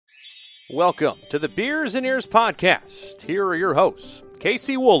Welcome to the Beers and Ears podcast. Here are your hosts,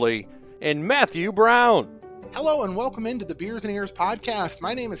 Casey Woolley and Matthew Brown. Hello and welcome into the Beers and Ears podcast.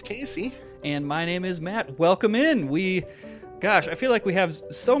 My name is Casey. And my name is Matt. Welcome in. I feel like we have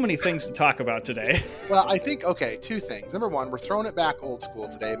so many things to talk about today. Well, I think, two things. Number one, we're throwing it back old school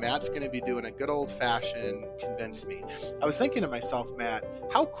today. Matt's going to be doing a good old-fashioned convince me. I was thinking to myself, Matt,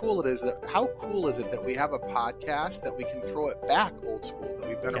 how cool is it that we have a podcast that we can throw it back old school, that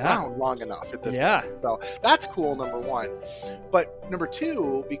we've been around long enough at this point. So that's cool, number one. But number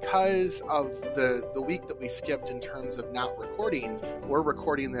two, because of the week that we skipped in terms of not recording, we're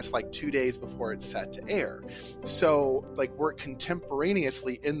recording this like 2 days before it's set to air. So we're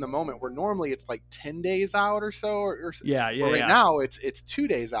contemporaneously in the moment where normally it's like 10 days out or so. Right now it's 2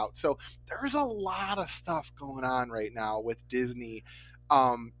 days out. So there's a lot of stuff going on right now with Disney.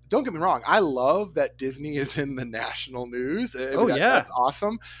 Don't get me wrong. I love that Disney is in the national news. That's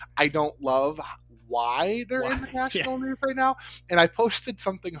awesome. I don't love why they're in the national news right now. And I posted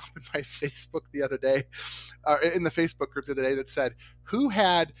something up in my Facebook the other day, in the Facebook group the other day, that said, who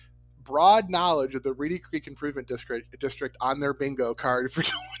had broad knowledge of the Reedy Creek Improvement District on their bingo card for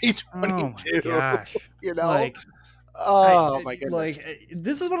 2022. Oh my gosh. My goodness.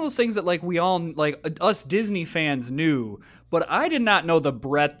 This is one of those things that we all, us Disney fans knew, but I did not know the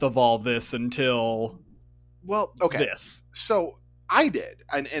breadth of all this until this. So I did.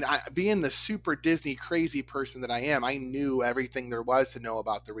 And I, being the super Disney crazy person that I am, I knew everything there was to know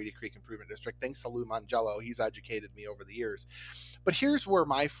about the Reedy Creek Improvement District. Thanks to Lou Mangello. He's educated me over the years. But here's where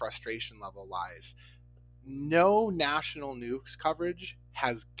my frustration level lies. No national news coverage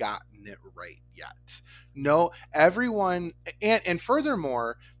has gotten it right yet. No, everyone, and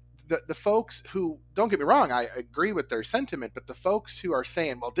furthermore, the folks who, don't get me wrong, I agree with their sentiment, but the folks who are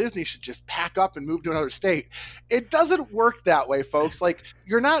saying, well, Disney should just pack up and move to another state, it doesn't work that way, folks.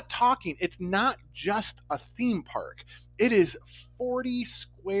 You're not talking, it's not just a theme park. It is 40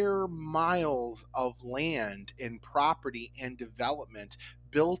 square miles of land and property and development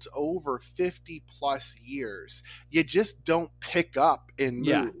built over 50 plus years. You just don't pick up and move.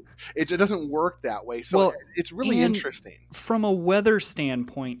 Yeah. It doesn't work that way. So it's really interesting. From a weather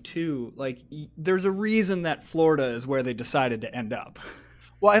standpoint too, there's a reason that Florida is where they decided to end up.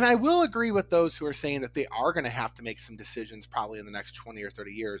 Well, and I will agree with those who are saying that they are going to have to make some decisions probably in the next 20 or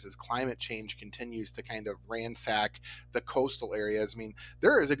 30 years as climate change continues to kind of ransack the coastal areas. I mean,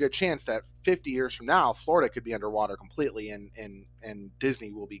 there is a good chance that 50 years from now, Florida could be underwater completely and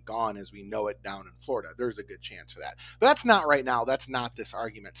Disney will be gone as we know it down in Florida. There's a good chance for that. But that's not right now. That's not this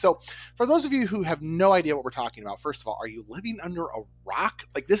argument. So for those of you who have no idea what we're talking about, first of all, are you living under a rock?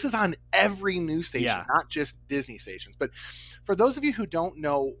 This is on every news station, not just Disney stations. But for those of you who don't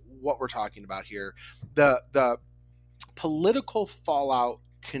know what we're talking about here, the political fallout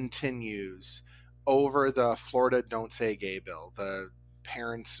continues over the Florida Don't Say Gay bill, the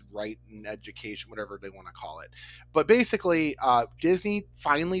parents' right in education, whatever they want to call it. But basically, Disney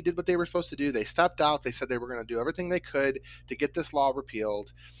finally did what they were supposed to do. They stepped out. They said they were going to do everything they could to get this law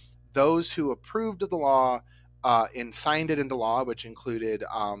repealed. Those who approved of the law and signed it into law, which included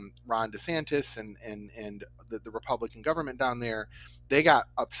Ron DeSantis and the Republican government down there, they got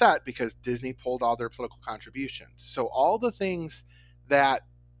upset because Disney pulled all their political contributions. So all the things that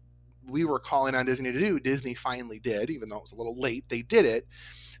we were calling on Disney to do, Disney finally did, even though it was a little late. They did it.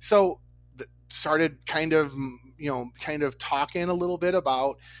 So started kind of talking a little bit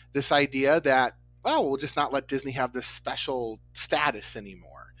about this idea that, we'll just not let Disney have this special status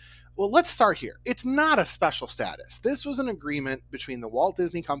anymore. Well, let's start here. It's not a special status. This was an agreement between the Walt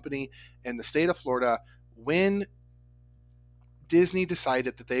Disney Company and the state of Florida when Disney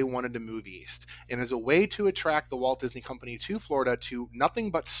decided that they wanted to move east. And as a way to attract the Walt Disney Company to Florida to nothing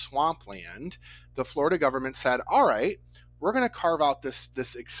but swampland, the Florida government said, all right, we're going to carve out this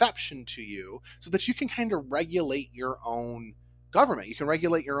exception to you so that you can kind of regulate your own government. You can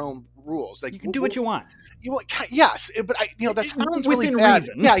regulate your own rules. You can do what you want. Yes, but that sounds really within bad.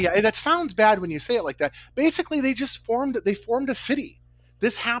 reason. Yeah, that sounds bad when you say it like that. Basically, they formed a city.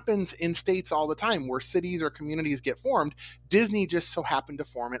 This happens in states all the time where cities or communities get formed. Disney just so happened to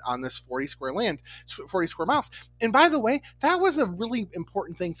form it on this 40 square miles. And by the way, that was a really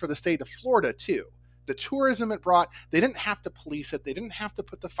important thing for the state of Florida too. The tourism it brought, they didn't have to police it. They didn't have to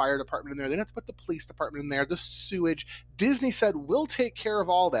put the fire department in there. They didn't have to put the police department in there, the sewage. Disney said, we'll take care of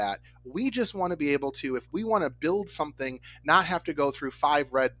all that. We just want to be able to, if we want to build something, not have to go through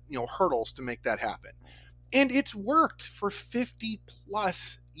 5 red hurdles to make that happen. And it's worked for 50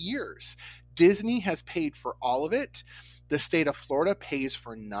 plus years. Disney has paid for all of it. The state of Florida pays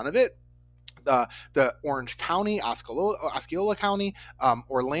for none of it. The Orange County, Osceola County,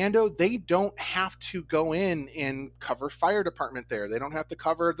 Orlando, they don't have to go in and cover fire department there. They don't have to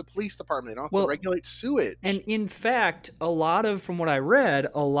cover the police department. They don't have to regulate sewage. And in fact, from what I read,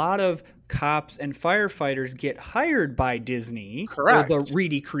 a lot of cops and firefighters get hired by Disney, correct, or the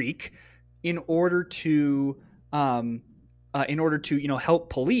Reedy Creek, in order to help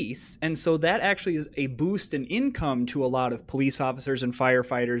police. And so that actually is a boost in income to a lot of police officers and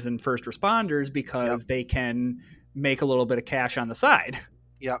firefighters and first responders, because they can make a little bit of cash on the side.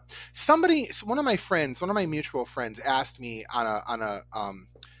 Yeah. One of my mutual friends asked me on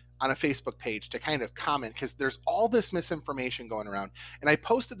a Facebook page to kind of comment, because there's all this misinformation going around. And I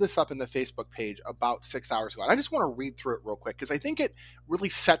posted this up in the Facebook page about 6 hours ago. And I just want to read through it real quick, because I think it really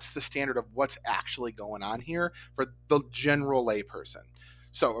sets the standard of what's actually going on here for the general layperson.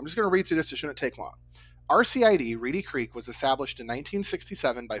 So I'm just going to read through this. It shouldn't take long. RCID, Reedy Creek, was established in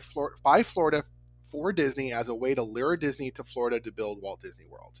 1967 by Florida for Disney as a way to lure Disney to Florida to build Walt Disney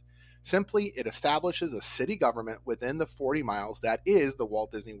World. Simply, it establishes a city government within the 40 miles that is the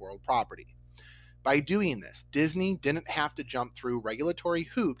Walt Disney World property. By doing this, Disney didn't have to jump through regulatory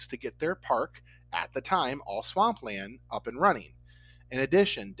hoops to get their park, at the time all swampland, up and running. In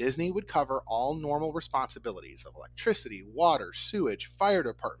addition, Disney would cover all normal responsibilities of electricity, water, sewage, fire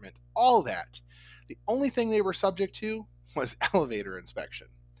department, all that. The only thing they were subject to was elevator inspection.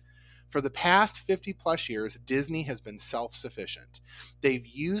 For the past 50 plus years, Disney has been self-sufficient. They've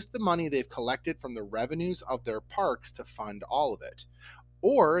used the money they've collected from the revenues of their parks to fund all of it.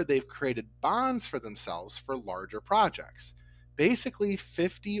 Or they've created bonds for themselves for larger projects. Basically,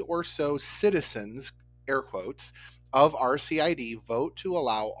 50 or so citizens, air quotes, of RCID vote to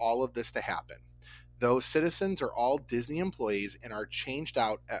allow all of this to happen. Those citizens are all Disney employees and are changed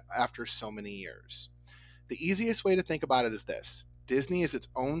out after so many years. The easiest way to think about it is this. Disney is its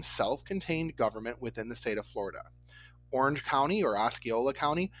own self-contained government within the state of Florida. Orange County or Osceola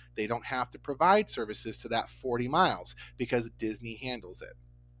County, they don't have to provide services to that 40 miles because Disney handles it.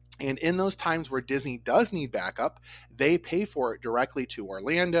 And in those times where Disney does need backup, they pay for it directly to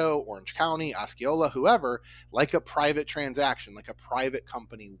Orlando, Orange County, Osceola, whoever, like a private transaction, like a private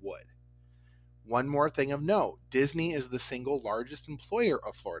company would. One more thing of note, Disney is the single largest employer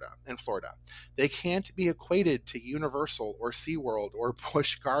of Florida. They can't be equated to Universal or SeaWorld or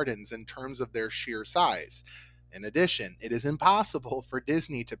Busch Gardens in terms of their sheer size. In addition, it is impossible for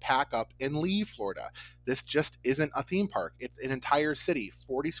Disney to pack up and leave Florida. This just isn't a theme park. It's an entire city,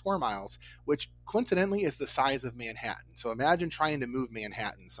 40 square miles, which coincidentally is the size of Manhattan. So imagine trying to move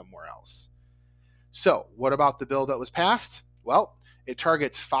Manhattan somewhere else. So what about the bill that was passed? Well, it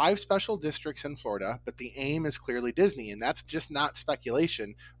targets 5 special districts in Florida, but the aim is clearly Disney, and that's just not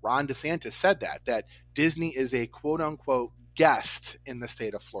speculation. Ron DeSantis said that Disney is a quote-unquote guest in the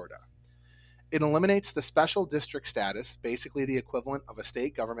state of Florida. It eliminates the special district status, basically the equivalent of a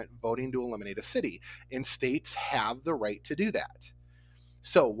state government voting to eliminate a city, and states have the right to do that.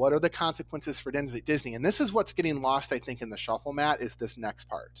 So what are the consequences for Disney? And this is what's getting lost, I think, in the shuffle, Matt, is this next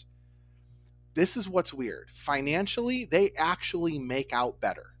part. This is what's weird. Financially, they actually make out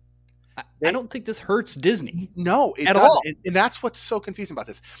better. I don't think this hurts Disney. No, it doesn't. All. And that's what's so confusing about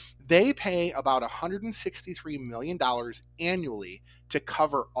this. They pay about $163 million annually to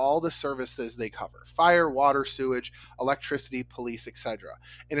cover all the services they cover. Fire, water, sewage, electricity, police, etc.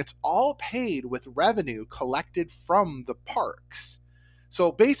 And it's all paid with revenue collected from the parks. So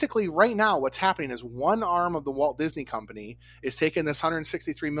basically right now what's happening is one arm of the Walt Disney Company is taking this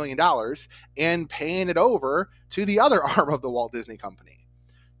 $163 million and paying it over to the other arm of the Walt Disney Company.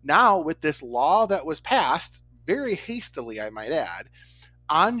 Now with this law that was passed, very hastily I might add,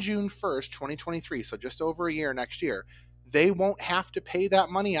 on June 1st, 2023, so just over a year next year, they won't have to pay that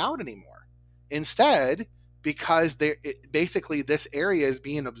money out anymore. Instead, because basically this area is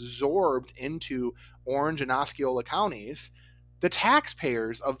being absorbed into Orange and Osceola counties, the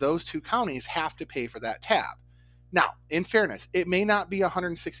taxpayers of those 2 counties have to pay for that tab. Now, in fairness, it may not be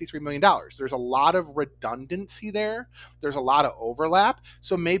 $163 million. There's a lot of redundancy there. There's a lot of overlap.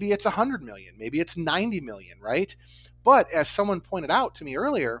 So maybe it's $100 million. Maybe it's $90 million, right? But as someone pointed out to me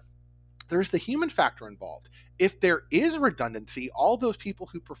earlier, there's the human factor involved. If there is redundancy, all those people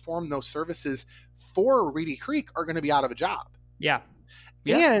who perform those services for Reedy Creek are going to be out of a job. Yeah.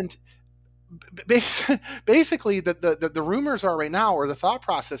 And basically the rumors are right now, or the thought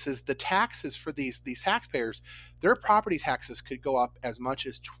process is, the taxes for these taxpayers, their property taxes could go up as much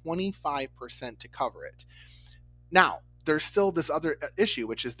as 25% to cover it. Now, there's still this other issue,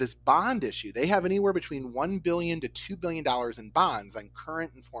 which is this bond issue. They have anywhere between $1 billion to $2 billion in bonds on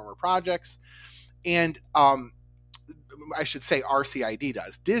current and former projects. And I should say RCID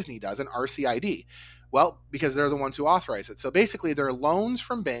does. Disney doesn't, RCID. Well, because they're the ones who authorize it. So basically, they're loans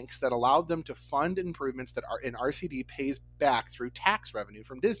from banks that allowed them to fund improvements that are in RCD pays back through tax revenue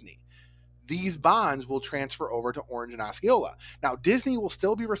from Disney. These bonds will transfer over to Orange and Osceola. Now, Disney will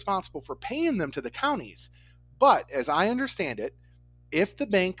still be responsible for paying them to the counties. But as I understand it, if the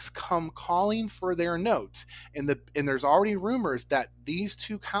banks come calling for their notes, and there's already rumors that these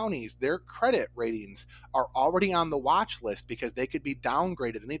two counties, their credit ratings are already on the watch list because they could be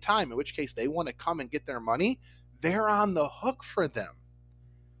downgraded any time, in which case they want to come and get their money, they're on the hook for them.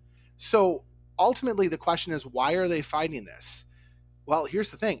 So ultimately the question is, why are they fighting this? Well,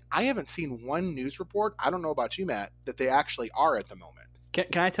 here's the thing. I haven't seen one news report, I don't know about you, Matt, that they actually are at the moment.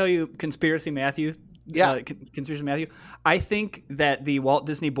 Can I tell you Conspiracy Matthew? Yeah. Conspiracy Matthew. I think that the Walt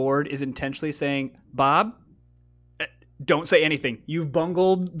Disney board is intentionally saying, Bob, don't say anything. You've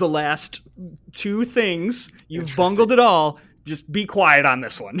bungled the last two things. You've bungled it all. Just be quiet on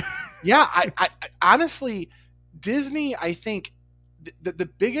this one. Yeah. I honestly, Disney, I think the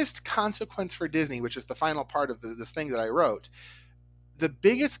biggest consequence for Disney, which is the final part of this thing that I wrote, the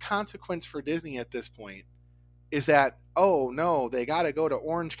biggest consequence for Disney at this point is that, oh no, they got to go to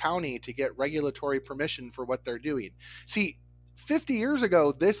Orange County to get regulatory permission for what they're doing. See, 50 years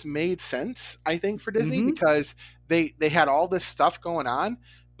ago, this made sense, I think, for Disney because they had all this stuff going on.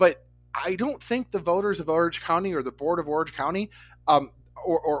 But I don't think the voters of Orange County or the board of Orange County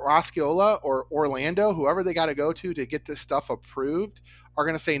or Osceola or Orlando, whoever they got to go to get this stuff approved, are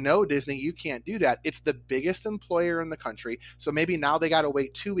going to say, no, Disney, you can't do that. It's the biggest employer in the country. So maybe now they got to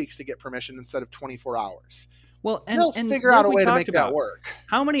wait 2 weeks to get permission instead of 24 hours. Well, and they'll figure out a way to make that work.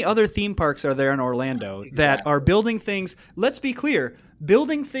 How many other theme parks are there in Orlando that are building things, let's be clear,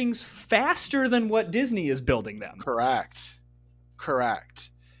 building things faster than what Disney is building them? Correct.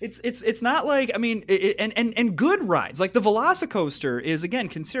 It's not like, I mean, and good rides. Like the Velocicoaster is, again,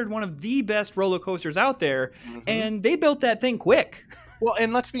 considered one of the best roller coasters out there, and they built that thing quick. Well,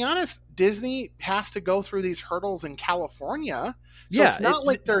 and let's be honest, Disney has to go through these hurdles in California. So it's not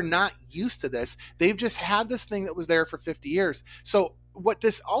like they're not used to this. They've just had this thing that was there for 50 years. So what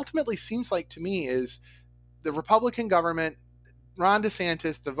this ultimately seems like to me is the Republican government, Ron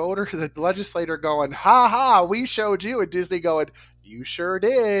DeSantis, the voter, the legislator going, ha ha, we showed you, and Disney going, you sure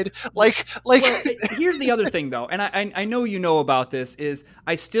did. Like. Well, here's the other thing, though, and I know you know about this, is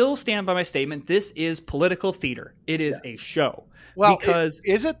I still stand by my statement. This is political theater. It is a show. Well, because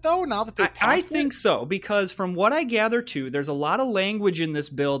is it though? Now that they passed I think so, because from what I gather too, there's a lot of language in this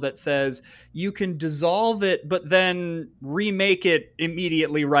bill that says you can dissolve it, but then remake it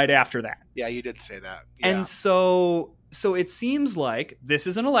immediately right after that. Yeah, you did say that. Yeah. And so it seems like this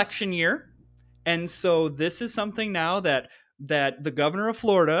is an election year, and so this is something now that the governor of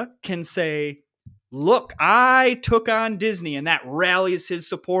Florida can say, look, I took on Disney, and that rallies his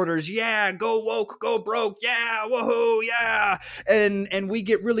supporters. Yeah, go woke, go broke. Yeah, woohoo, yeah. And we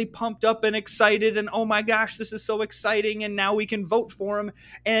get really pumped up and excited, and oh my gosh, this is so exciting, and now we can vote for him.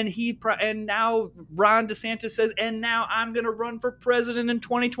 And now Ron DeSantis says, and now I'm going to run for president in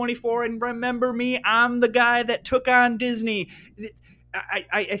 2024, and remember me, I'm the guy that took on Disney.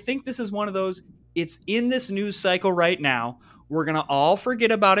 I think this is one of those, it's in this news cycle right now. We're going to all forget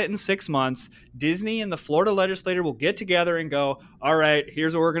about it in 6 months. Disney and the Florida legislature will get together and go, all right,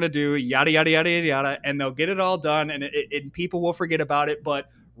 here's what we're going to do, yada, yada, yada, yada, yada, and they'll get it all done, and people will forget about it, but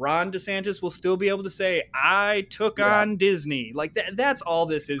Ron DeSantis will still be able to say, I took on Disney. Like, that's all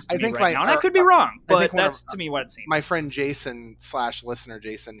this is to me right now. And I could be wrong, but that's to me what it seems. My friend Jason / listener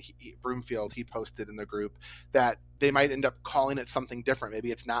Jason Broomfield, he posted in the group that they might end up calling it something different.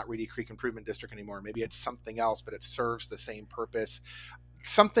 Maybe it's not Reedy Creek Improvement District anymore. Maybe it's something else, but it serves the same purpose.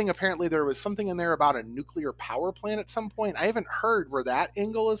 Apparently there was something in there about a nuclear power plant at some point. I haven't heard where that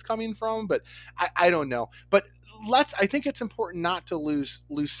angle is coming from, but I don't know. But I think it's important not to lose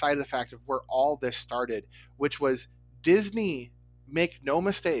sight of the fact of where all this started, which was Disney, make no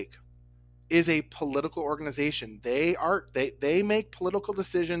mistake, is a political organization. They make political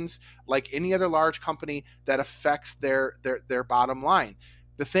decisions like any other large company that affects their bottom line.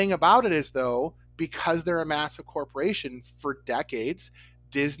 The thing about it is, though, because they're a massive corporation for decades,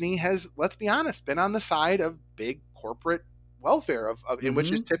 Disney has, let's be honest, been on the side of big corporate welfare in which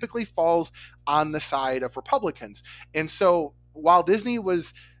it typically falls on the side of Republicans. And so while Disney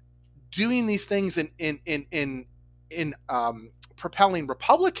was doing these things in propelling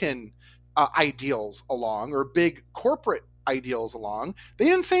Republican ideals along, or big corporate ideals along, they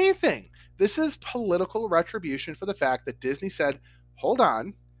didn't say anything. This is political retribution for the fact that Disney said, hold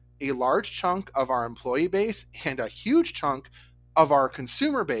on, a large chunk of our employee base and a huge chunk of our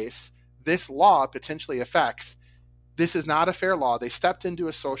consumer base, this law potentially affects. this is not a fair law. They stepped into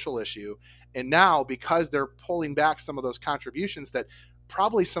a social issue. And now, because they're pulling back some of those contributions that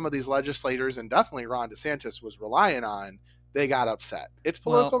probably some of these legislators and definitely Ron DeSantis was relying on, they got upset. It's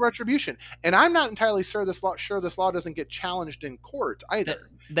political retribution. And I'm not entirely sure this law doesn't get challenged in court either.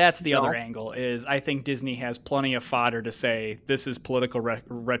 That's the other angle, is I think Disney has plenty of fodder to say this is political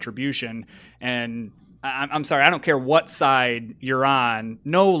retribution. And I'm sorry, I don't care what side you're on.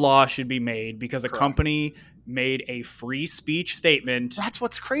 No law should be made because a company made a free speech statement. That's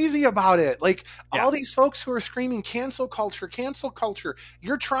what's crazy about it. Like all these folks who are screaming cancel culture,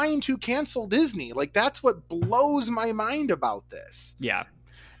 you're trying to cancel Disney. Like that's what blows my mind about this. Yeah.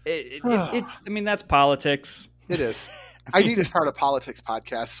 It's, I mean, that's politics. It is. I need to start a politics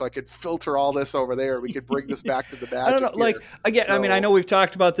podcast so I could filter all this over there. We could bring this back to the magic. I don't know. Like, again, I mean, I know we've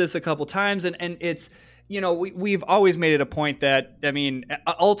talked about this a couple times and it's, we've always made it a point that, I mean,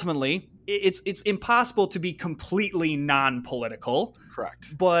 ultimately it's impossible to be completely non-political.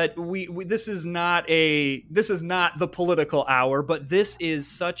 Correct. But this is not the political hour, but this is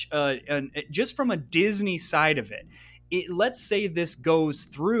such just from a Disney side of it. Let's say this goes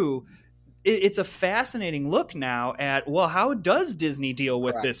through. It's a fascinating look now at, well, how does Disney deal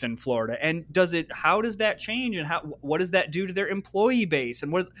with this in Florida, and how does that change, and what does that do to their employee base,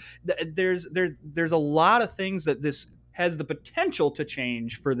 and there's a lot of things that this has the potential to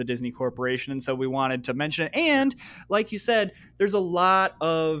change for the Disney Corporation, and so we wanted to mention it. And like you said, there's a lot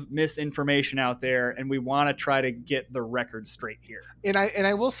of misinformation out there, and we want to try to get the record straight here. And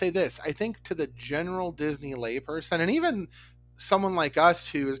I will say this: I think to the general Disney layperson, and even someone like us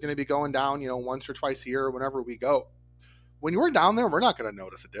who is going to be going down, once or twice a year or whenever we go, when we're down there, we're not going to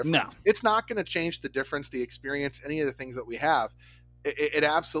notice a difference. No. It's not going to change the difference, the experience, any of the things that we have. It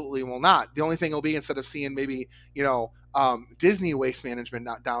absolutely will not. The only thing will be, instead of seeing maybe, Disney Waste Management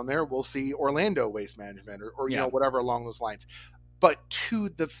not down there, we'll see Orlando Waste Management or whatever along those lines. But to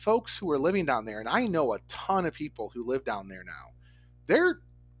the folks who are living down there, and I know a ton of people who live down there now, they're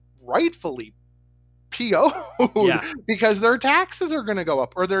rightfully PO'd because their taxes are going to go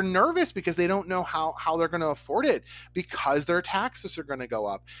up, or they're nervous because they don't know how they're going to afford it because their taxes are going to go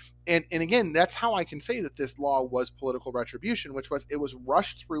up. And again, that's how I can say that this law was political retribution, which was, it was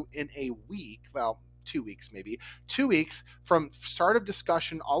rushed through in a week. Well, 2 weeks, maybe 2 weeks from start of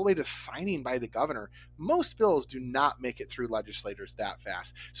discussion all the way to signing by the governor. Most bills do not make it through legislators that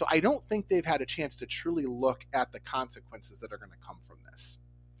fast. So I don't think they've had a chance to truly look at the consequences that are going to come from this.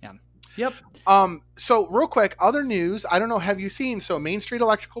 Yeah. Yep. So real quick, other news. I don't know. Have you seen? So Main Street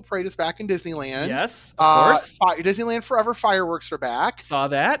Electrical Parade is back in Disneyland. Yes, of course. Disneyland Forever fireworks are back. Saw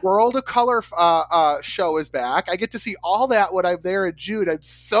that. World of Color show is back. I get to see all that when I'm there at June. I'm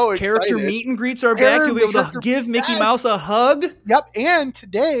so excited. Character meet and greets are back. You'll be able to give Mickey Mouse a hug. Yep. And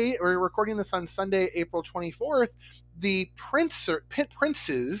today, we're recording this on Sunday, April 24th. The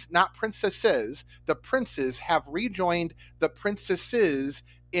princes, not princesses, the princes have rejoined the princesses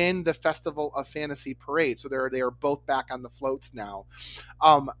in the Festival of Fantasy Parade. So they are both back on the floats now.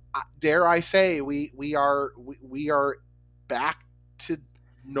 Dare I say we are back to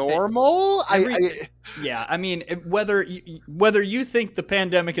normal? Yeah, I mean, whether you think the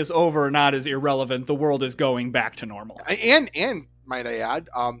pandemic is over or not is irrelevant. The world is going back to normal. And might I add,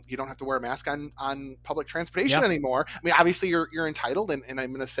 you don't have to wear a mask on public transportation anymore. I mean, obviously you're entitled, and I'm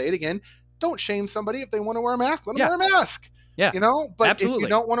going to say it again. Don't shame somebody if they want to wear a mask. Let them wear a mask. Yeah, but absolutely. If you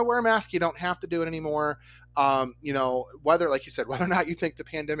don't want to wear a mask, you don't have to do it anymore. Whether, like you said, whether or not you think the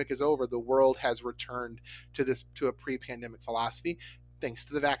pandemic is over, the world has returned to a pre-pandemic philosophy, thanks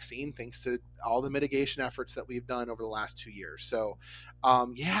to the vaccine, thanks to all the mitigation efforts that we've done over the last 2 years. So,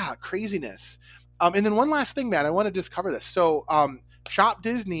 craziness. And then one last thing, Matt, I want to just cover this. So, Shop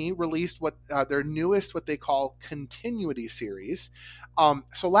Disney released their newest, what they call continuity series.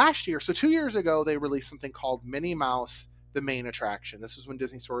 So 2 years ago, they released something called Minnie Mouse, the Main Attraction. This was when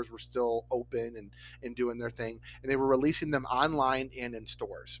Disney stores were still open and doing their thing, and they were releasing them online and in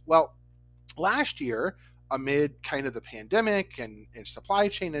stores. Well, last year, amid kind of the pandemic and supply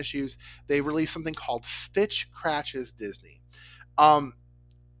chain issues, they released something called Stitch Cratches Disney.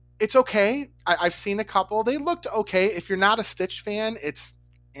 It's okay. I've seen a couple. They looked okay. If you're not a Stitch fan,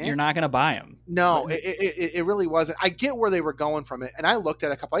 you're not going to buy them. No, it really wasn't. I get where they were going from it, and I looked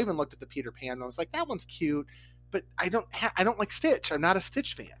at a couple. I even looked at the Peter Pan, and I was like, that one's cute. But I don't like Stitch. I'm not a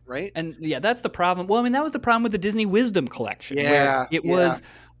Stitch fan, right? And that's the problem. Well, I mean, that was the problem with the Disney Wisdom Collection. Yeah, it was,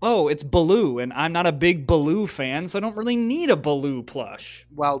 it's Baloo, and I'm not a big Baloo fan, so I don't really need a Baloo plush.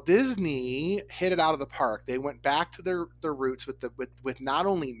 Well, Disney hit it out of the park. They went back to their roots with not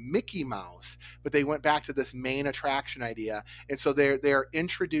only Mickey Mouse, but they went back to this main attraction idea. And so they're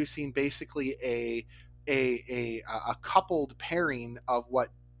introducing basically a a coupled pairing of what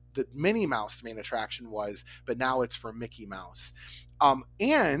the Minnie Mouse main attraction was, but now it's for Mickey Mouse.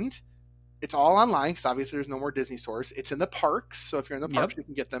 And it's all online because obviously there's no more Disney stores. It's in the parks, so if you're in the parks, you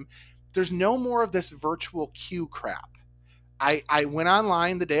can get them. There's no more of this virtual queue crap. I went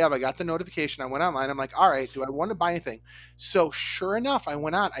online the day of, I got the notification. I went online. I'm like, all right, do I want to buy anything? So sure enough, I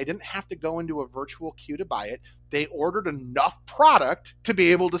went on. I didn't have to go into a virtual queue to buy it. They ordered enough product to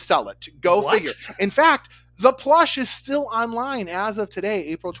be able to sell it. Go figure. In fact, the plush is still online as of today,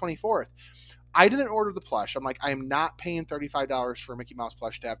 April 24th. I didn't order the plush. I'm like, I'm not paying $35 for a Mickey Mouse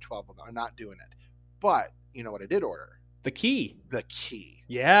plush to have 12 of them. I'm not doing it. But you know what I did order? The key. The key.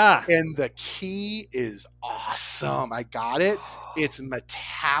 Yeah. And the key is awesome. I got it. It's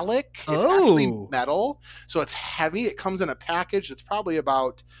metallic. It's actually metal. So it's heavy. It comes in a package that's probably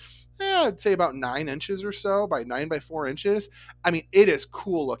about, I'd say about 9 inches or so by 9 by 4 inches. I mean, it is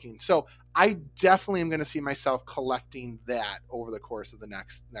cool looking. So I definitely am going to see myself collecting that over the course of the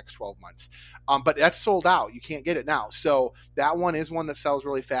next 12 months. But that's sold out. You can't get it now. So that one is one that sells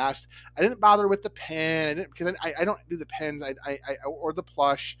really fast. I didn't bother with the pen because I don't do the pens. I or the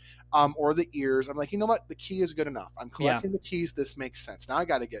plush or the ears. I'm like, you know what? The key is good enough. I'm collecting the keys. This makes sense. Now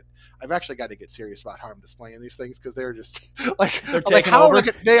I've actually got to get serious about how I'm displaying these things because they're just like, they're taking over.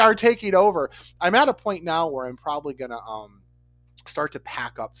 They are taking over. I'm at a point now where I'm probably going to, start to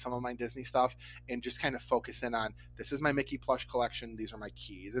pack up some of my Disney stuff and just kind of focus in on, this is my Mickey plush collection. These are my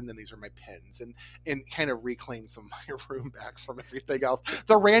keys. And then these are my pins, and kind of reclaim some of my room back from everything else.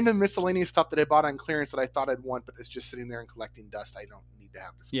 The random miscellaneous stuff that I bought on clearance that I thought I'd want, but it's just sitting there and collecting dust. I don't need to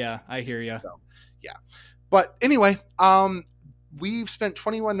have this. Yeah, I hear you. So, yeah. But anyway, we've spent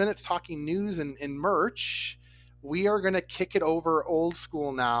 21 minutes talking news and merch. We are going to kick it over old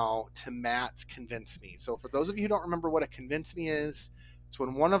school now to Matt's Convince Me. So for those of you who don't remember what a Convince Me is, it's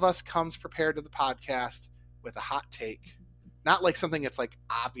when one of us comes prepared to the podcast with a hot take. Not like something that's like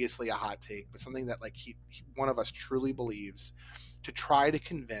obviously a hot take, but something that like one of us truly believes, to try to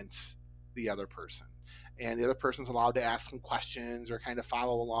convince the other person. And the other person's allowed to ask some questions or kind of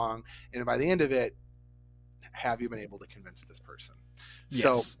follow along. And by the end of it, have you been able to convince this person? Yes.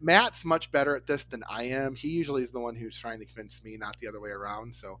 So Matt's much better at this than I am. He usually is the one who's trying to convince me, not the other way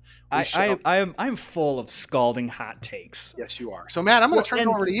around. So I'm full of scalding hot takes. Yes, you are. So Matt, I'm going to turn it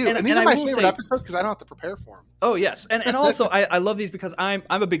over to you. And these are my favorite episodes because I don't have to prepare for them. Oh yes, and also I love these because I'm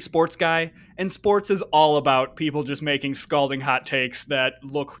a big sports guy, and sports is all about people just making scalding hot takes that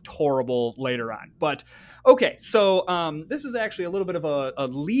look horrible later on. But okay, so this is actually a little bit of a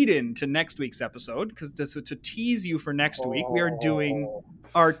lead-in to next week's episode, because to tease you for next week, we are doing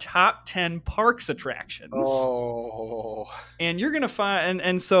our top 10 parks attractions. And you're gonna find,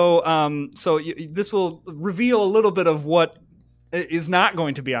 and so this will reveal a little bit of what is not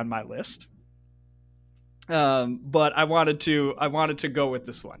going to be on my list. But I wanted to go with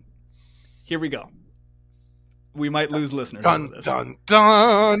this one. Here we go. We might lose listeners over this. Dun,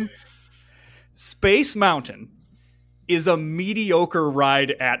 dun. Space Mountain is a mediocre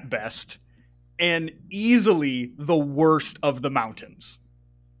ride at best, and easily the worst of the mountains.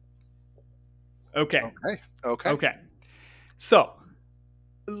 Okay. So,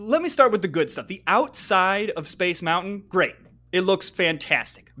 let me start with the good stuff. The outside of Space Mountain, great. It looks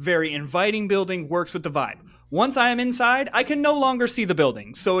fantastic. Very inviting building, works with the vibe. Once I am inside, I can no longer see the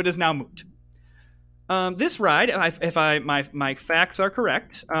building, so it is now moot. This ride, if my facts are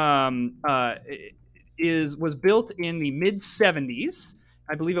correct, was built in the mid-'70s.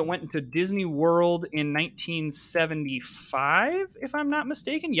 I believe it went into Disney World in 1975, if I'm not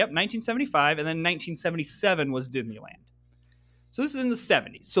mistaken. Yep, 1975, and then 1977 was Disneyland. So this is in the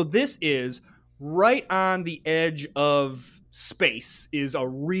 70s. So this is right on the edge of space, is a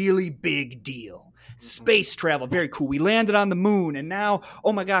really big deal. Space travel, very cool. We landed on the moon, and now,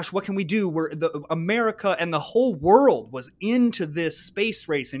 oh my gosh, what can we do? America and the whole world was into this space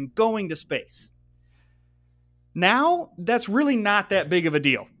race and going to space. Now, that's really not that big of a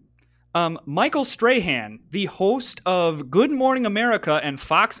deal. Michael Strahan, the host of Good Morning America and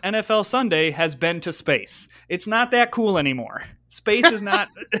Fox NFL Sunday, has been to space. It's not that cool anymore. Space is not...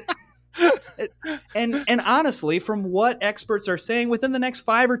 and honestly, from what experts are saying, within the next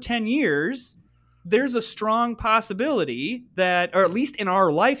 5 or 10 years... there's a strong possibility that, or at least in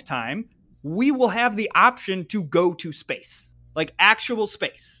our lifetime, we will have the option to go to space, like actual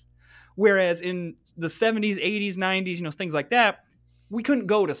space. Whereas in the 70s, 80s, 90s, things like that, we couldn't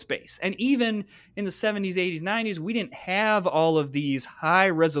go to space. And even in the 70s, 80s, 90s, we didn't have all of these high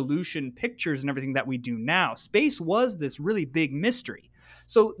resolution pictures and everything that we do now. Space was this really big mystery.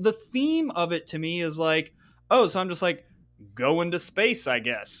 So the theme of it to me is like, oh, so I'm just like, go into space, I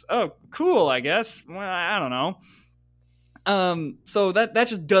guess. Oh, cool, I guess. Well, I don't know. So that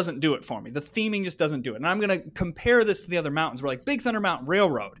just doesn't do it for me. The theming just doesn't do it. And I'm going to compare this to the other mountains. We're like Big Thunder Mountain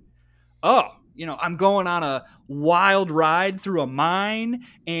Railroad. Oh, I'm going on a wild ride through a mine,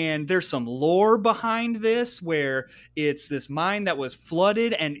 and there's some lore behind this where it's this mine that was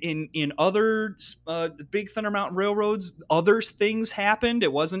flooded, and in other Big Thunder Mountain Railroads, other things happened.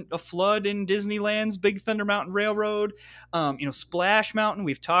 It wasn't a flood in Disneyland's Big Thunder Mountain Railroad. Splash Mountain,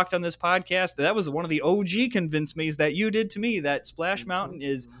 we've talked on this podcast. That was one of the OG convince me's that you did to me, that Splash Mountain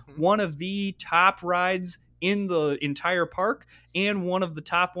is one of the top rides in the entire park and one of the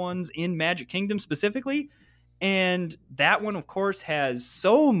top ones in Magic Kingdom specifically. And that one, of course, has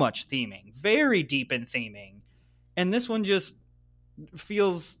so much theming, very deep in theming. And this one just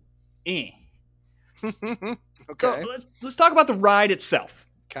feels eh. Okay. So let's talk about the ride itself.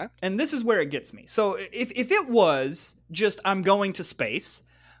 Okay. And this is where it gets me. So if it was just I'm going to space,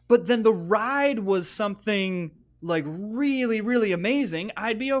 but then the ride was something like really, really amazing,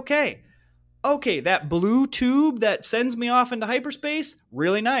 I'd be okay. Okay, that blue tube that sends me off into hyperspace,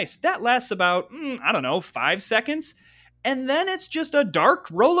 really nice. That lasts about, 5 seconds. And then it's just a dark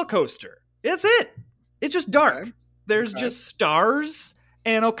roller coaster. That's it. It's just dark. Okay. There's just stars.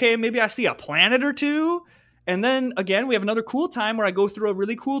 And okay, maybe I see a planet or two. And then again, we have another cool time where I go through a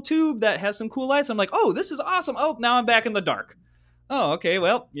really cool tube that has some cool lights. I'm like, oh, this is awesome. Oh, now I'm back in the dark. Oh, okay,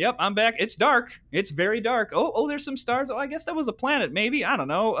 well, yep, I'm back. It's dark. It's very dark. Oh, there's some stars. Oh, I guess that was a planet, maybe. I don't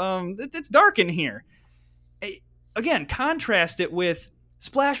know. It's dark in here. Again, contrast it with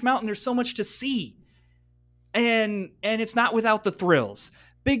Splash Mountain. There's so much to see. And it's not without the thrills.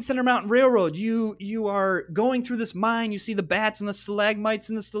 Big Thunder Mountain Railroad, you are going through this mine. You see the bats and the stalagmites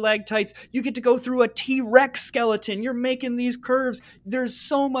and the stalactites. You get to go through a T-Rex skeleton. You're making these curves. There's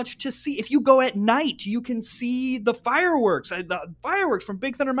so much to see. If you go at night, you can see the fireworks. The fireworks from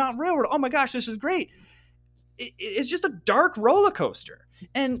Big Thunder Mountain Railroad. Oh my gosh, this is great. It's just a dark roller coaster.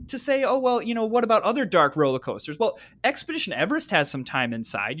 And to say, oh, well, what about other dark roller coasters? Well, Expedition Everest has some time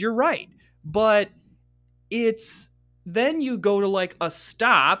inside. You're right. But then you go to like a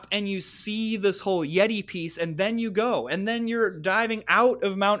stop and you see this whole Yeti piece, and then you go, and then you're diving out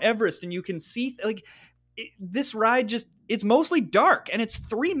of Mount Everest and you can see this ride it's mostly dark, and it's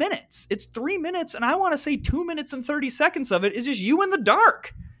 3 minutes. It's 3 minutes. And I want to say 2 minutes and 30 seconds of it is just you in the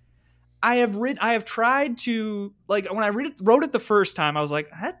dark. I have tried to, like, when I wrote it the first time, I was like,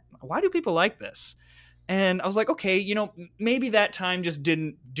 why do people like this? And I was like, okay, maybe that time just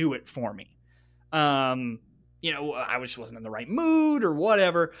didn't do it for me. I just wasn't in the right mood or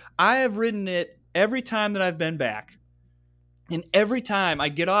whatever. I have ridden it every time that I've been back. And every time I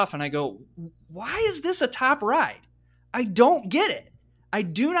get off and I go, why is this a top ride? I don't get it. I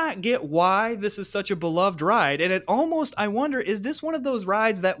do not get why this is such a beloved ride. And I wonder, is this one of those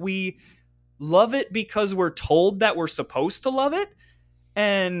rides that we love it because we're told that we're supposed to love it?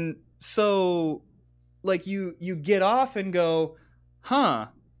 And so, like, you get off and go,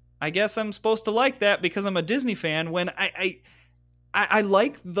 I guess I'm supposed to like that because I'm a Disney fan, when I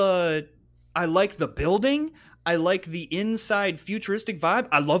like the building. I like the inside futuristic vibe.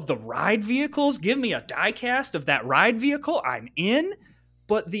 I love the ride vehicles. Give me a die-cast of that ride vehicle. I'm in.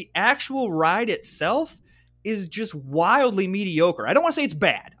 But the actual ride itself is just wildly mediocre. I don't want to say it's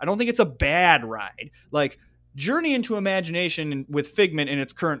bad. I don't think it's a bad ride. Like, Journey into Imagination with Figment in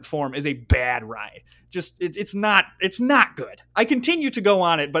its current form is a bad ride. Just it's not good. I continue to go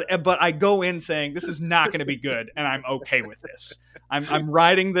on it, but I go in saying this is not going to be good, and I'm okay with this. I'm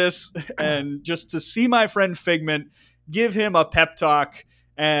riding this, and just to see my friend Figment, give him a pep talk,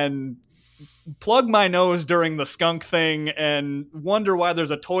 and plug my nose during the skunk thing, and wonder why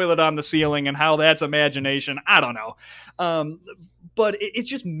there's a toilet on the ceiling and how that's imagination. I don't know, but it's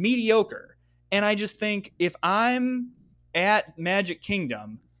just mediocre. And I just think if I'm at Magic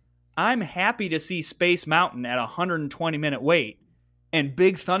Kingdom, I'm happy to see Space Mountain at a 120-minute wait and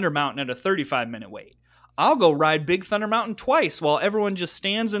Big Thunder Mountain at a 35-minute wait. I'll go ride Big Thunder Mountain twice while everyone just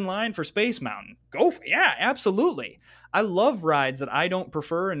stands in line for Space Mountain. Yeah, absolutely. I love rides that I don't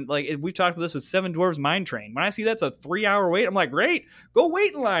prefer. And like we've talked about this with Seven Dwarfs Mine Train. When I see that's a 3-hour wait, I'm like, great, go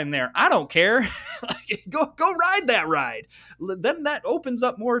wait in line there. I don't care. Go ride that ride. Then that opens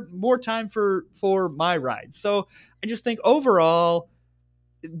up more time for my ride. So I just think overall,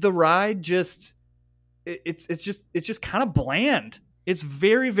 the ride it's just kind of bland. It's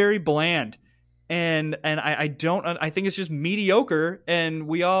very, very bland. And I think it's just mediocre, and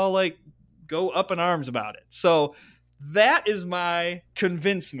we all like go up in arms about it. So that is my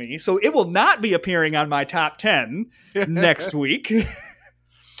convince me. So it will not be appearing on my top 10 next week.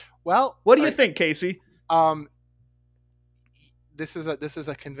 Well, what do you think, Casey? this is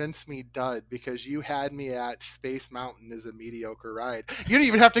a convince me dud, because you had me at Space Mountain is a mediocre ride. You didn't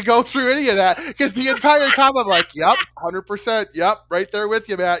even have to go through any of that, because the entire time I'm like, yep, 100%, yep, right there with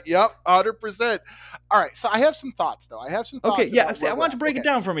you, Matt, yep, 100%. All right, so I have some thoughts though. Okay, yeah. See, I want to break it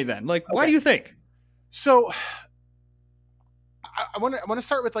down for me then. Like, why do you think? So I want to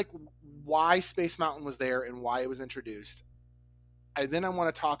start with like why Space Mountain was there and why it was introduced. And then I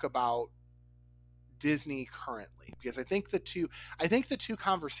want to talk about Disney currently, because I think the two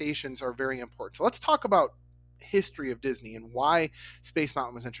conversations are very important. So let's talk about history of Disney and why Space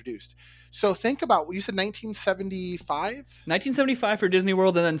Mountain was introduced. So think about what you said, 1975? 1975 for Disney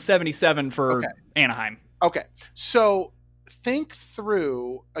World, and then 77 for Anaheim. Okay. So think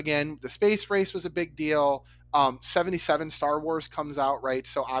through, again, the space race was a big deal. 77 Star Wars comes out, right?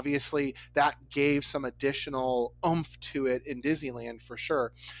 So obviously that gave some additional oomph to it in Disneyland for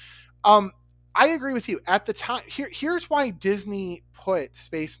sure. I agree with you. At the time, here's why Disney put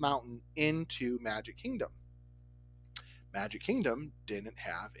Space Mountain into Magic Kingdom. Magic Kingdom didn't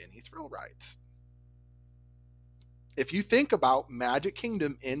have any thrill rides. If you think about Magic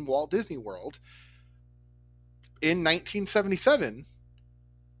Kingdom in Walt Disney World in 1977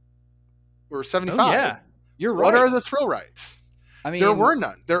 or 75, yeah, you're right. What are the thrill rides? I mean, there were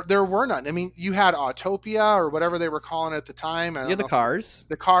none. There were none. I mean, you had Autopia or whatever they were calling it at the time. Yeah, the cars.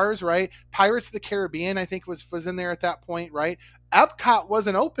 The cars, right? Pirates of the Caribbean, I think, was in there at that point, right? Epcot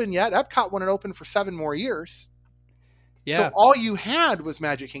wasn't open yet. Epcot wasn't open for 7 more years. Yeah. So all you had was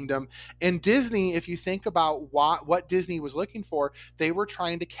Magic Kingdom. And Disney, if you think about what Disney was looking for, they were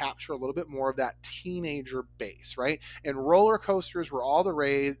trying to capture a little bit more of that teenager base, right? And roller coasters were all the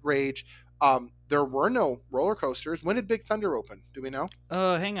rage. There were no roller coasters. When did Big Thunder open? Do we know?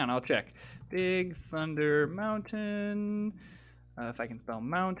 Hang on, I'll check. Big Thunder Mountain. If I can spell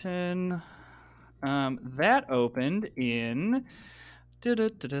mountain. That opened in. Hang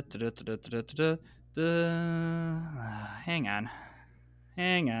on.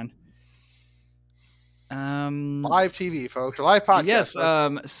 Live TV, folks. Or live podcast. Yes.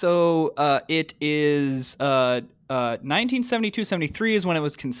 So it is 1972-73 is when it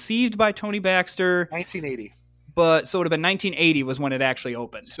was conceived by Tony Baxter. 1980. But so it would have been 1980 was when it actually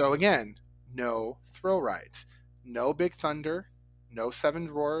opened. So again, no thrill rides, no Big Thunder, no Seven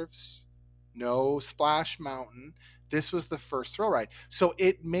Dwarfs, no Splash Mountain. This was the first thrill ride. So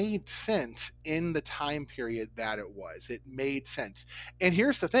it made sense in the time period that it was. It made sense. And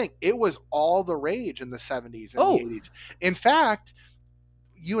here's the thing. It was all the rage in the 70s and the 80s. In fact,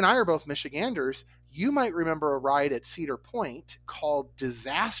 you and I are both Michiganders. You might remember a ride at Cedar Point called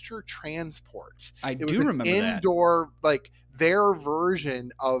Disaster Transport. I do remember that. Indoor, like their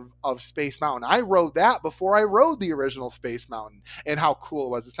version of Space Mountain. I rode that before I rode the original Space Mountain, and how cool it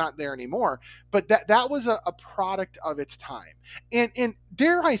was. It's not there anymore, but that was a product of its time. And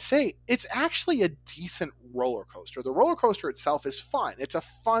dare I say, it's actually a decent roller coaster. The roller coaster itself is fun. It's a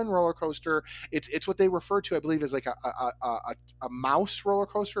fun roller coaster. It's what they refer to, I believe, as like a mouse roller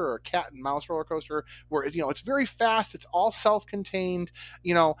coaster or a cat and mouse roller coaster, where it's very fast. It's all self-contained.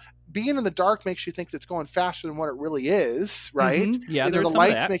 Being in the dark makes you think it's going faster than what it really is, right? Mm-hmm. Yeah, and there's the some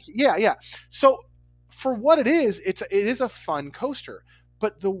lights of that. make yeah. So for what it is, it is a fun coaster,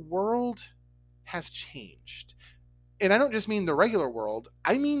 but the world has changed. And I don't just mean the regular world.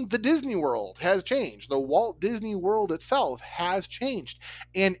 I mean the Disney World has changed. The Walt Disney World itself has changed.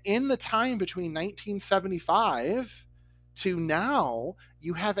 And in the time between 1975 to now,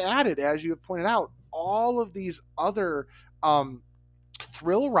 you have added, as you have pointed out, all of these other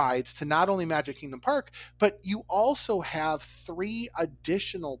thrill rides to not only Magic Kingdom Park, but you also have 3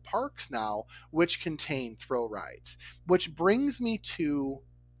 additional parks now which contain thrill rides, which brings me to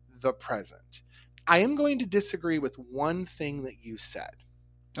the present. I am going to disagree with one thing that you said.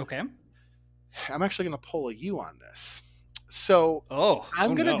 Okay. I'm actually going to pull a you on this. So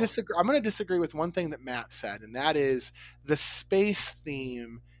I'm going to disagree with one thing that Matt said, and that is the space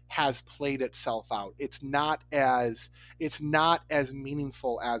theme has played itself out. It's not as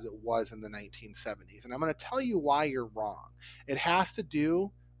meaningful as it was in the 1970s. And I'm going to tell you why you're wrong. It has to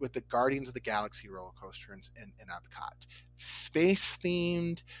do with the Guardians of the Galaxy roller coaster in Epcot. Space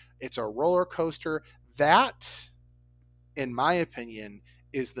themed. It's a roller coaster. That, in my opinion,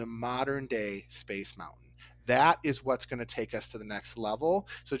 is the modern day Space Mountain. That is what's going to take us to the next level.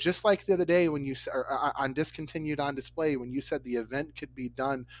 So just like the other day when you on Discontinued on Display, when you said the event could be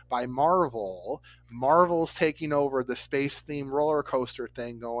done by Marvel's taking over the space theme roller coaster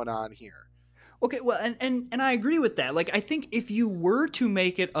thing going on here. Okay, well, and I agree with that. Like, I think if you were to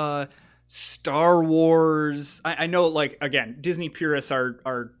make it a Star Wars. I know, like, again, Disney purists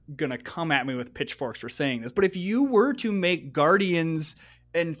are gonna come at me with pitchforks for saying this, but if you were to make Guardians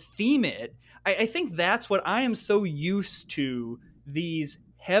and theme it, I think that's what I am so used to, these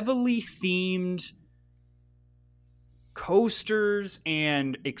heavily themed coasters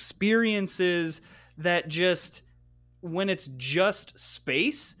and experiences that just, when it's just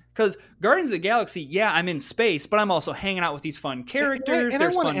space, because Guardians of the Galaxy, yeah, I'm in space, but I'm also hanging out with these fun characters. And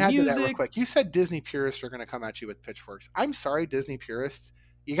There's I want fun to add music. to that real quick. You said Disney purists are going to come at you with pitchforks. I'm sorry, Disney purists.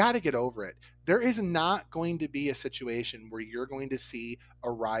 You got to get over it. There is not going to be a situation where you're going to see a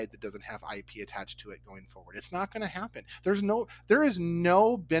ride that doesn't have IP attached to it going forward. It's not going to happen. There is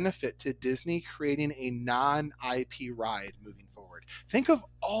no benefit to Disney creating a non-IP ride moving forward. Think of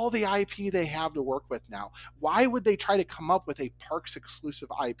all the IP they have to work with now. Why would they try to come up with a parks exclusive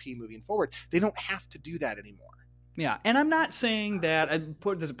IP moving forward? They don't have to do that anymore. Yeah, and I'm not saying that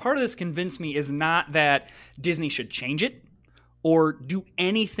part of this convinced me is not that Disney should change it or do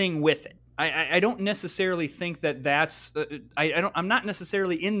anything with it. I don't necessarily think that that's I'm not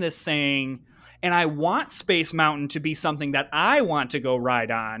necessarily in this saying, and I want Space Mountain to be something that I want to go ride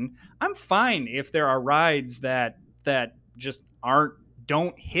on. I'm fine if there are rides that just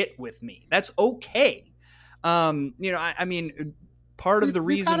don't hit with me. That's okay. I mean, part of the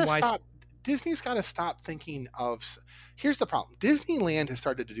reason why Disney's got to stop thinking of. Here's the problem: Disneyland has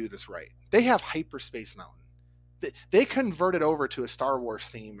started to do this right. They have Hyperspace Mountain. They convert it over to a Star Wars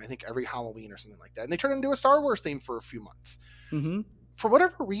theme, I think every Halloween or something like that. And they turn it into a Star Wars theme for a few months. Mm-hmm. For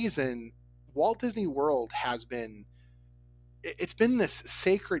whatever reason, Walt Disney World has been, it's been this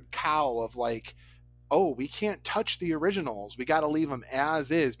sacred cow of like, oh, we can't touch the originals. We got to leave them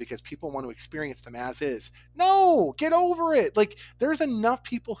as is because people want to experience them as is. No, get over it. Like, there's enough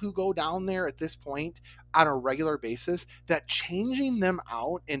people who go down there at this point on a regular basis that changing them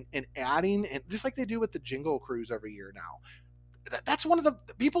out and adding, and just like they do with the Jingle Cruise every year now. That's one of the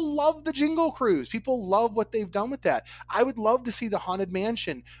people love the Jingle Cruise. People love what they've done with that. I would love to see the Haunted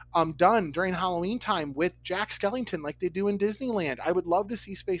Mansion done during Halloween time with Jack Skellington like they do in Disneyland. I would love to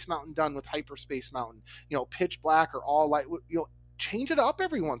see Space Mountain done with Hyperspace Mountain, pitch black or all light, change it up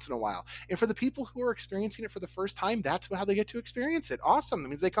every once in a while. And for the people who are experiencing it for the first time, that's how they get to experience it. Awesome. That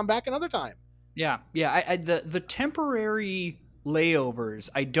means they come back another time. Yeah. The temporary layovers,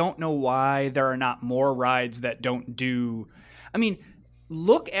 I don't know why there are not more rides that don't do. I mean,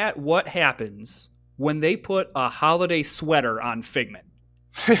 look at what happens when they put a holiday sweater on Figment.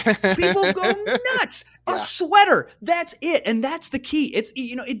 People go nuts. Yeah. A sweater, that's it, and that's the key. It's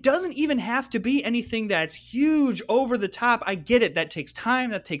it doesn't even have to be anything that's huge, over the top. I get it. That takes time,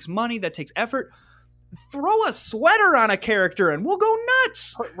 that takes money, that takes effort. Throw a sweater on a character and we'll go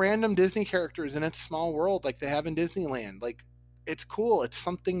nuts. Put random Disney characters in its small world like they have in Disneyland. Like, it's cool. It's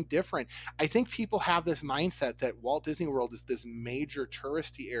something different. I think people have this mindset that Walt Disney World is this major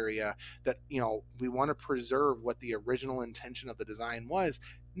touristy area that, we want to preserve what the original intention of the design was.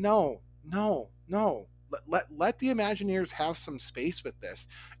 No. Let the Imagineers have some space with this.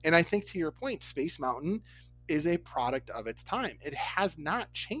 And I think, to your point, Space Mountain is a product of its time. It has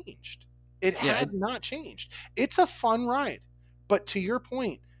not changed. It has not changed. It's a fun ride. But to your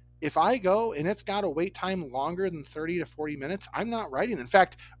point, if I go and it's got a wait time longer than 30 to 40 minutes, I'm not riding. In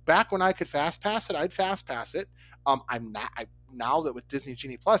fact, back when I could fast pass it, I'd fast pass it. Now that with Disney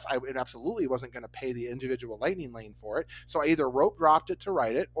Genie Plus, it absolutely wasn't going to pay the individual lightning lane for it. So I either rope dropped it to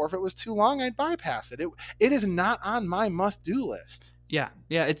ride it, or if it was too long, I'd bypass it. It is not on my must-do list. Yeah.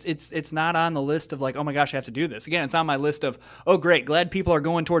 It's not on the list of like, oh my gosh, I have to do this. Again, it's on my list of, oh great, glad people are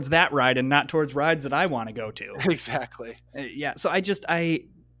going towards that ride and not towards rides that I want to go to. Exactly. Yeah. So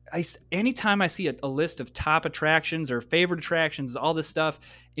anytime I see a list of top attractions or favorite attractions, all this stuff,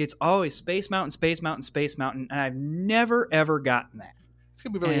 it's always Space Mountain, Space Mountain, Space Mountain, and I've never ever gotten that. It's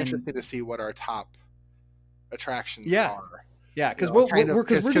gonna be really interesting to see what our top attractions are. Yeah, because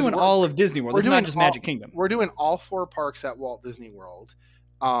we're doing all of Disney World. It's not just Magic Kingdom. We're doing all 4 parks at Walt Disney World.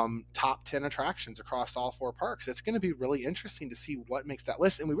 Top 10 attractions across all 4 parks. It's going to be really interesting to see what makes that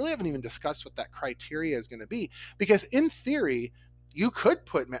list, and we really haven't even discussed what that criteria is going to be. Because in theory, you could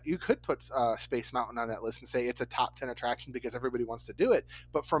put Space Mountain on that list and say it's a top 10 attraction because everybody wants to do it.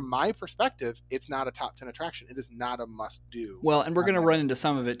 But from my perspective, it's not a top 10 attraction. It is not a must do. Well, and we're going to run into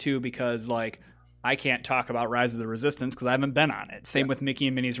some of it too, because like I can't talk about Rise of the Resistance because I haven't been on it. Same with Mickey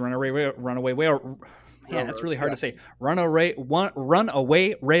and Minnie's Runaway Man, that's really hard Yeah. to say. Runaway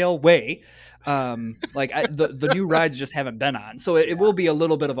Railway. The new rides just haven't been on, so it will be a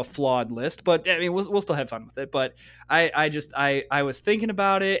little bit of a flawed list. But I mean, we'll still have fun with it. But I was thinking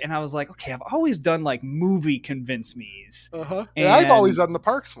about it, and I was like, okay, I've always done like movie convince me's. And I've always done the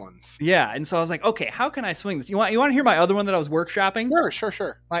parks ones. Yeah, and so I was like, okay, how can I swing this? You want to hear my other one that I was workshopping?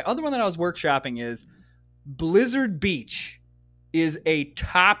 Sure. My other one that I was workshopping is Blizzard Beach. Is a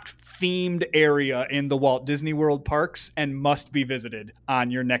top themed area in the Walt Disney World parks and must be visited on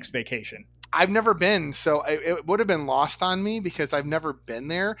your next vacation. I've never been, so it would have been lost on me because I've never been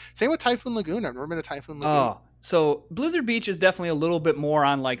there. Same with Typhoon Lagoon. I've never been to Typhoon Lagoon. Oh, so Blizzard Beach is definitely a little bit more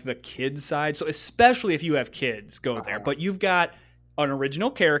on like the kids side. So especially if you have kids, go there. But you've got an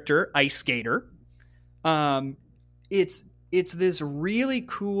original character, Ice Skater. It's this really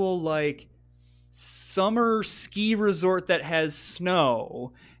cool like summer ski resort that has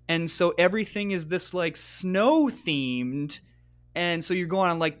snow, and so everything is this like snow themed, and so you're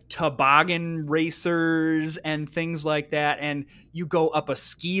going on like toboggan racers and things like that, and you go up a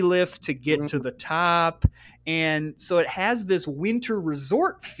ski lift to get to the top, and so it has this winter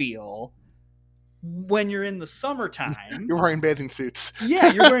resort feel when you're in the summertime. You're wearing bathing suits.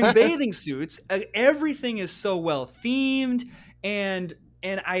 Yeah, you're wearing bathing suits. Everything is so well themed, and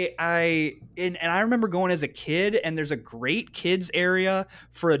I remember going as a kid, and there's a great kids area.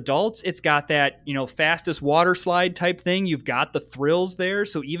 For adults, it's got that, fastest water slide type thing. You've got the thrills there,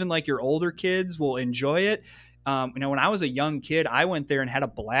 so even like your older kids will enjoy it. When I was a young kid, I went there and had a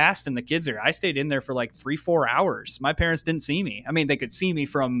blast in the kids area. I stayed in there for like 3-4 hours. My parents didn't see me. I mean, they could see me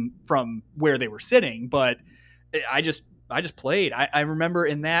from where they were sitting, but I just played. I remember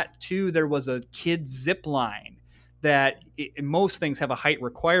in that too, there was a kids zip line that most things have a height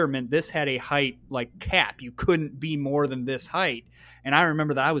requirement. This had a height like cap. You couldn't be more than this height. And I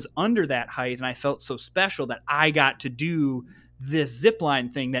remember that I was under that height, and I felt so special that I got to do this zip line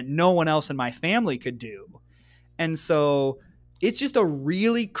thing that no one else in my family could do. And so it's just a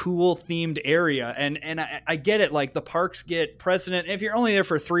really cool themed area. And I get it. Like the parks get precedent. If you're only there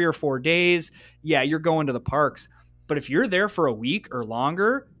for 3 or 4 days, yeah, you're going to the parks. But if you're there for a week or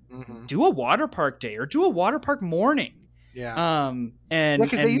longer, do a water park day or do a water park morning. Yeah.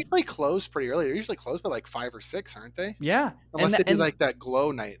 Because they usually close pretty early. They're usually closed by like 5 or 6, aren't they? Yeah. Unless they do like that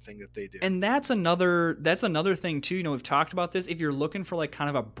glow night thing that they do. And that's another thing too. We've talked about this. If you're looking for like kind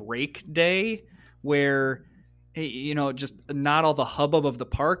of a break day where, just not all the hubbub of the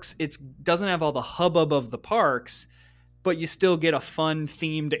parks, it doesn't have all the hubbub of the parks, but you still get a fun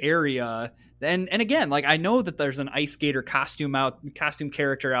themed area. And again, like I know that there's an ice skater costume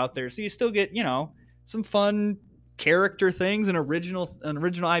character out there, so you still get some fun character things, an original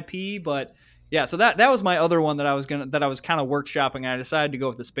IP. But yeah, so that was my other one that I was kind of workshopping, and I decided to go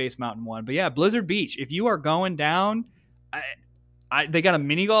with the Space Mountain one. But yeah, Blizzard Beach. If you are going down, they got a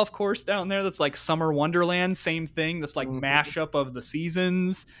mini golf course down there that's like Summer Wonderland, same thing. That's like mashup of the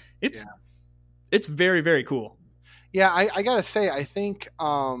seasons. It's very, very cool. Yeah, I gotta say, I think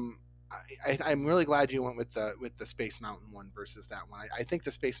I'm really glad you went with the Space Mountain one versus that one. I think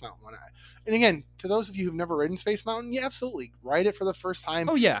the Space Mountain one, and again, to those of you who've never ridden Space Mountain, yeah, absolutely, ride it for the first time.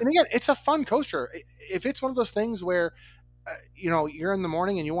 Oh yeah, and again, it's a fun coaster. If it's one of those things where you're in the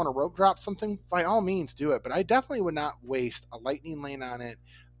morning and you want to rope drop something, by all means do it. But I definitely would not waste a lightning lane on it.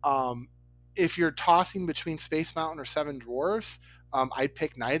 If you're tossing between Space Mountain or Seven Dwarfs, I'd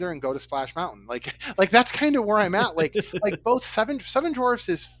pick neither and go to Splash Mountain. Like that's kind of where I'm at. Like both Seven Dwarfs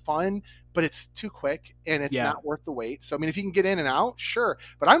is fun, but it's too quick and it's not worth the wait. So I mean, if you can get in and out, sure.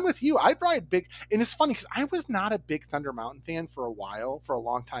 But I'm with you. I'd ride big, and it's funny because I was not a big Thunder Mountain fan for a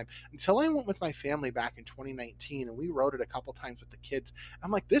long time, until I went with my family back in 2019 and we rode it a couple times with the kids.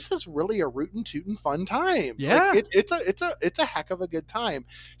 I'm like, this is really a rootin' tootin' fun time. Yeah, like, it's a heck of a good time.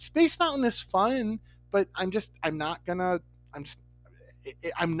 Space Mountain is fun, but I'm not gonna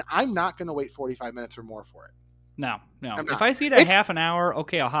wait 45 minutes or more for it. No. If I see it at half an hour,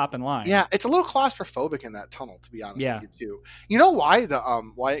 okay, I'll hop in line. Yeah, it's a little claustrophobic in that tunnel, to be honest with you too. You know why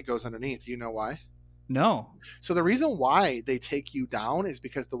why it goes underneath? You know why? No. So the reason why they take you down is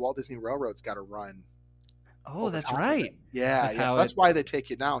because the Walt Disney Railroad's got to run. Oh, that's right. Yeah. So that's why they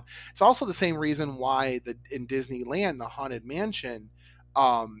take you down. It's also the same reason why in Disneyland, the Haunted Mansion,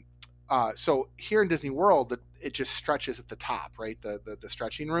 so here in Disney World, it just stretches at the top, right? The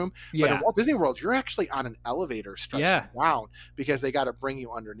stretching room. Yeah. But in Walt Disney World, you're actually on an elevator stretching down because they got to bring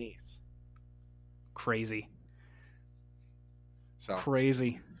you underneath. Crazy. So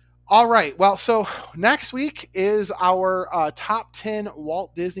crazy. All right. Well, so next week is our top 10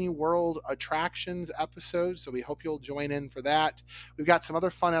 Walt Disney World attractions episode. So we hope you'll join in for that. We've got some other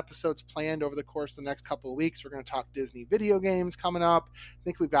fun episodes planned over the course of the next couple of weeks. We're going to talk Disney video games coming up. I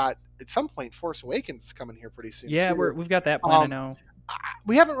think we've got, at some point, Force Awakens coming here pretty soon. Yeah, we've got that plan. I know.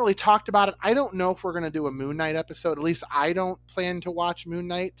 We haven't really talked about it. I don't know if we're going to do a Moon Knight episode. At least I don't plan to watch Moon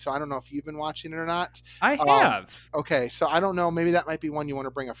Knight, so I don't know if you've been watching it or not. I have. Okay, so I don't know. Maybe that might be one you want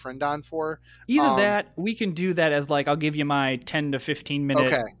to bring a friend on for. Either that, we can do that as like, I'll give you my 10 to 15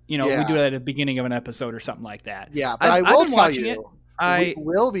 minute, we do that at the beginning of an episode or something like that. Yeah, but I will tell you, we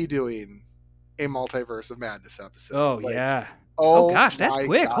will be doing a Multiverse of Madness episode. Oh, yeah. Oh, gosh, that's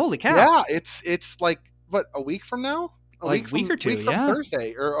quick. God. Holy cow. Yeah, it's like, what, a week from now? A week or two, week from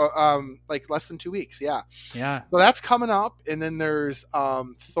Thursday, or like less than 2 weeks. Yeah. So that's coming up, and then there's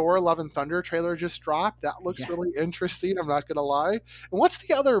Thor: Love and Thunder trailer just dropped. That looks really interesting. I'm not gonna lie. And what's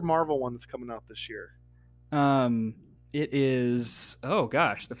the other Marvel one that's coming out this year? It is. Oh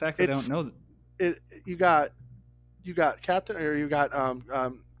gosh, the fact that I don't know. You got Captain, or you got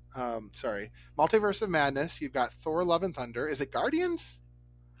Multiverse of Madness. You've got Thor: Love and Thunder. Is it Guardians?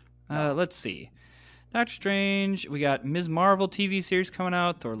 Let's see. Doctor Strange, we got Ms. Marvel TV series coming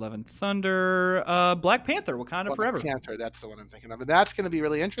out, Thor: Love and Thunder, Black Panther, Wakanda Forever. Black Panther, that's the one I'm thinking of. And that's going to be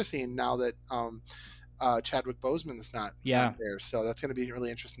really interesting now that Chadwick Boseman is not there. So that's going to be really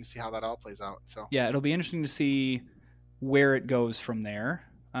interesting to see how that all plays out. So yeah, it'll be interesting to see where it goes from there.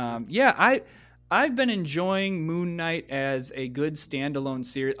 I've been enjoying Moon Knight as a good standalone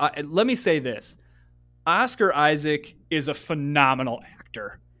series. Let me say this. Oscar Isaac is a phenomenal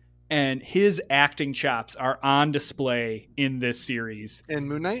actor. And his acting chops are on display in this series. In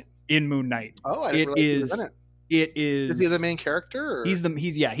Moon Knight? In Moon Knight. Oh, I didn't realize he was in it. It is. Is he the main character? Or? He's the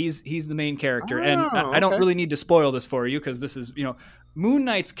main character, and I don't really need to spoil this for you because this is Moon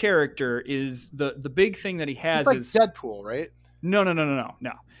Knight's character is the big thing that he has. He's like Deadpool, right? No.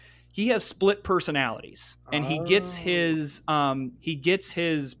 He has split personalities, and he gets his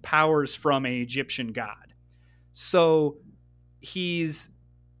powers from an Egyptian god. So he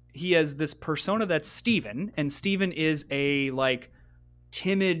has this persona that's Steven, and Steven is a like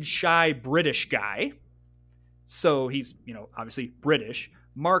timid, shy British guy. So he's, obviously British.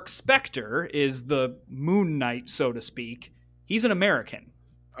 Mark Spector is the Moon Knight, so to speak. He's an American.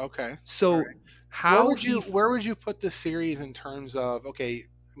 Okay. So where would you put this series in terms of, okay,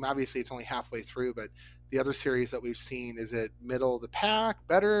 obviously it's only halfway through, but the other series that we've seen, is it middle of the pack,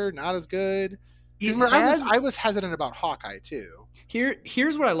 better, not as good? I was hesitant about Hawkeye too.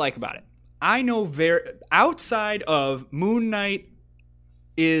 Here's what I like about it. I know outside of Moon Knight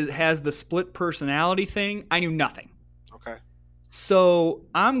has the split personality thing, I knew nothing. Okay. So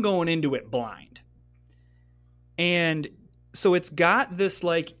I'm going into it blind. And so it's got this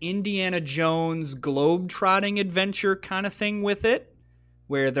like Indiana Jones globe-trotting adventure kind of thing with it,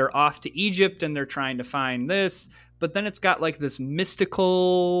 where they're off to Egypt and they're trying to find this, but then it's got like this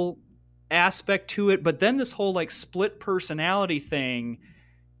mystical aspect to it, but then this whole like split personality thing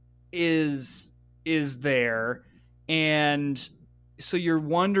is there, and so you're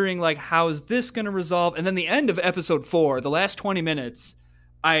wondering like, how is this going to resolve? And then the end of episode 4, the last 20 minutes,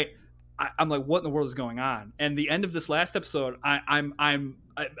 I'm like, what in the world is going on? And the end of this last episode, I'm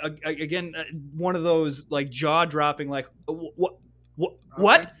again one of those like jaw dropping, like what?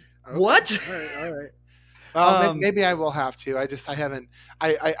 Okay. All right. Well, maybe I will have to. I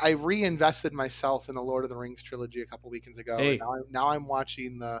reinvested myself in the Lord of the Rings trilogy a couple weekends ago. Hey. And now I'm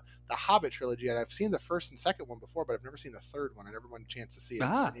watching the Hobbit trilogy, and I've seen the first and second one before, but I've never seen the third one. I never had a chance to see it.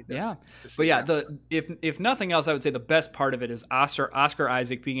 If nothing else, I would say the best part of it is Oscar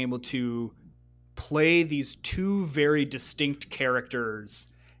Isaac being able to play these two very distinct characters,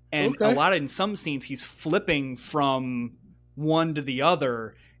 and a lot in some scenes he's flipping from one to the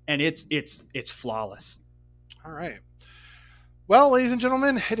other, and it's flawless. All right. Well, ladies and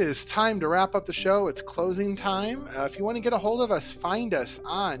gentlemen, it is time to wrap up the show. It's closing time. If you want to get a hold of us, find us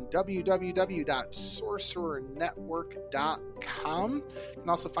on www.sorcerernetwork.com. You can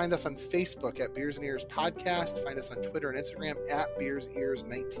also find us on Facebook at Beers and Ears Podcast. Find us on Twitter and Instagram at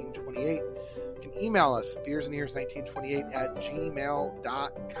BeersEars1928. You can email us,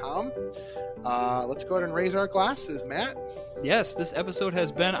 beersandears1928@gmail.com. Let's go ahead and raise our glasses, Matt. Yes, this episode has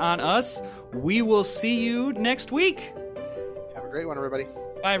been on us. We will see you next week. Have a great one, everybody.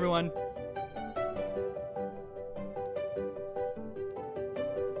 Bye, everyone.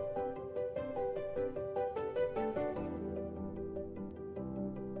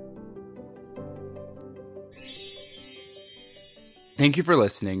 Thank you for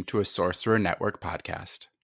listening to a Sorcerer Network podcast.